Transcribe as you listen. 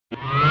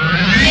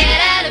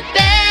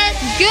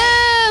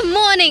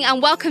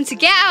and welcome to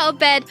Get Out of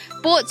Bed,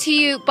 brought to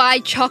you by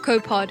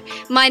Chocopod.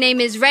 My name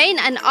is Rain,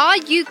 and are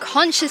you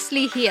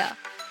consciously here?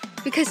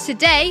 Because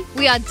today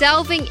we are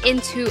delving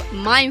into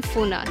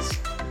mindfulness.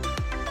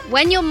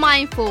 When you're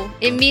mindful,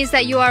 it means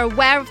that you are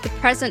aware of the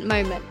present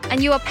moment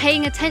and you are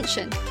paying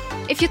attention.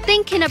 If you're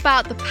thinking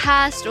about the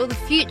past or the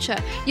future,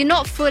 you're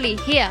not fully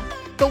here,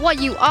 but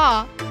what you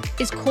are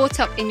is caught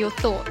up in your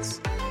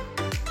thoughts.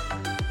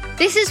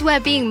 This is where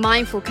being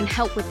mindful can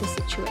help with the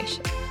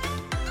situation.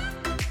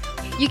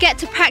 You get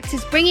to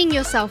practice bringing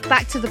yourself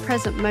back to the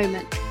present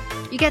moment.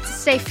 You get to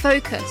stay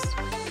focused,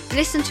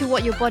 listen to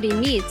what your body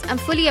needs,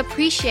 and fully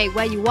appreciate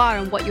where you are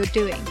and what you're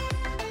doing.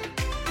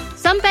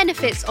 Some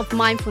benefits of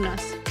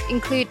mindfulness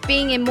include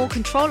being in more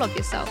control of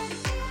yourself.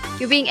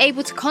 You're being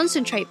able to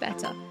concentrate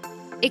better.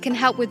 It can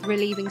help with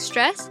relieving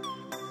stress.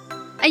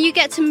 And you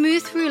get to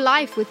move through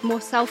life with more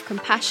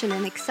self-compassion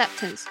and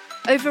acceptance,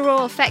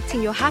 overall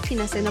affecting your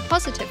happiness in a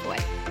positive way.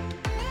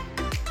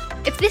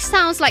 If this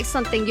sounds like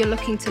something you're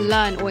looking to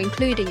learn or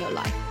include in your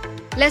life,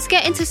 let's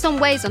get into some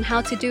ways on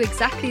how to do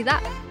exactly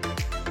that.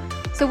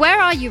 So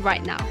where are you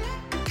right now?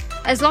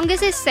 As long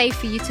as it's safe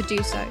for you to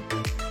do so,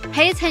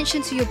 pay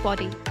attention to your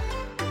body.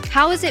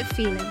 How is it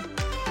feeling?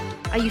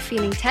 Are you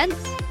feeling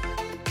tense?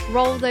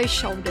 Roll those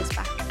shoulders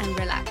back and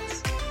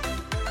relax.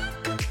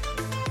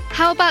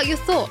 How about your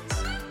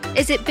thoughts?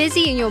 Is it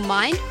busy in your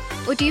mind,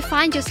 or do you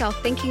find yourself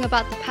thinking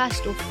about the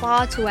past or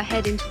far too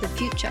ahead into the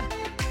future?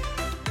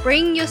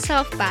 Bring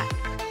yourself back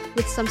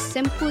with some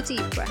simple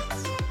deep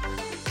breaths.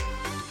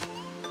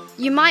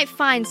 You might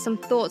find some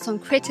thoughts on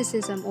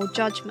criticism or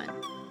judgment.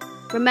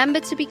 Remember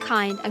to be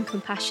kind and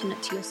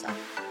compassionate to yourself.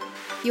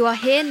 You are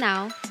here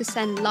now to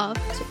send love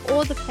to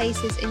all the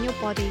places in your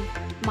body,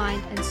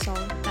 mind, and soul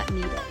that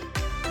need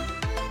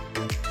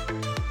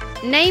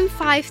it. Name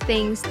 5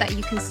 things that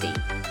you can see.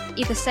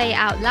 Either say it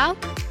out loud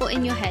or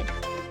in your head.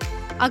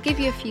 I'll give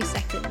you a few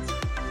seconds.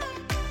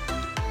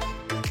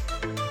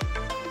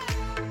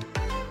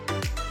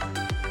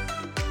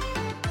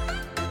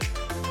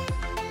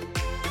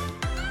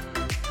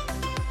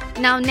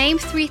 Now name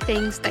 3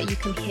 things that you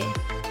can hear.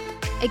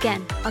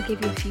 Again, I'll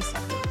give you a few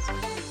seconds.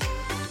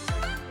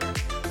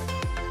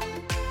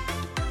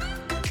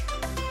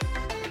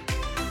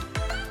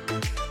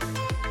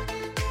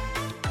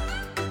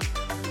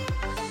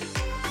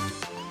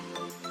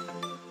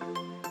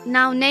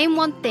 Now name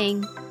 1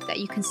 thing that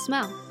you can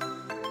smell.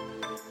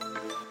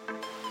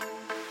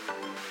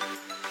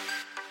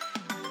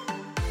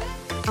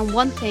 And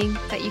 1 thing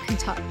that you can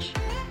touch.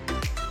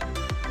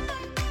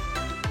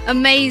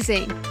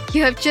 Amazing!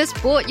 You have just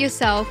brought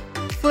yourself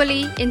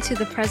fully into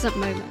the present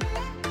moment.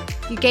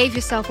 You gave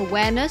yourself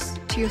awareness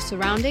to your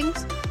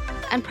surroundings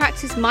and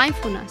practiced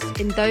mindfulness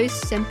in those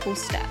simple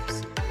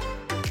steps.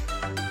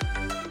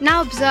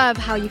 Now observe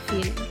how you're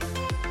feeling.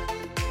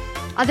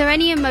 Are there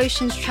any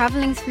emotions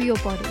traveling through your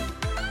body?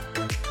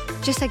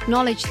 Just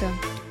acknowledge them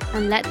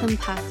and let them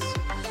pass.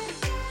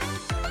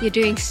 You're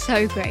doing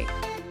so great.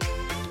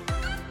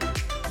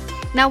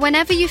 Now,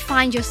 whenever you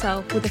find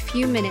yourself with a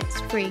few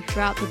minutes free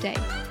throughout the day,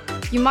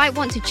 you might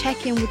want to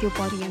check in with your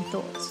body and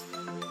thoughts.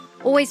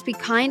 Always be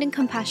kind and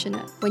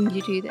compassionate when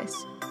you do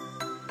this.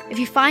 If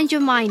you find your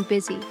mind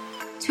busy,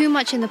 too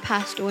much in the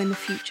past or in the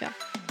future,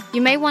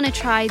 you may want to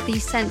try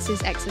these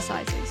senses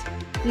exercises,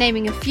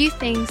 naming a few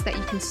things that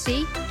you can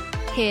see,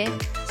 hear,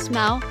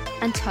 smell,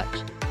 and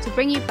touch to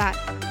bring you back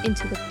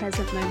into the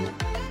present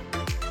moment.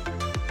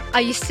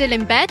 Are you still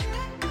in bed?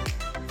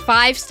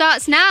 5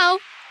 starts now.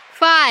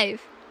 5,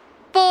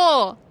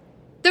 4,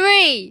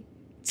 3,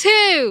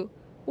 2,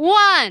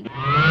 1. Get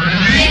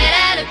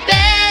out of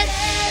bed.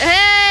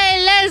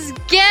 Hey, let's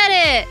get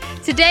it.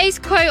 Today's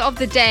quote of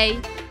the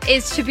day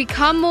is, to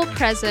become more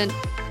present,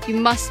 you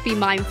must be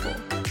mindful.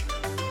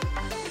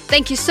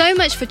 Thank you so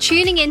much for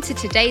tuning in to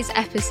today's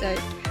episode.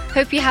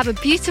 Hope you have a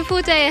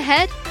beautiful day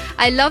ahead.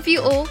 I love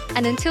you all,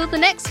 and until the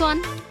next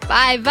one,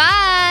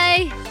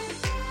 bye-bye.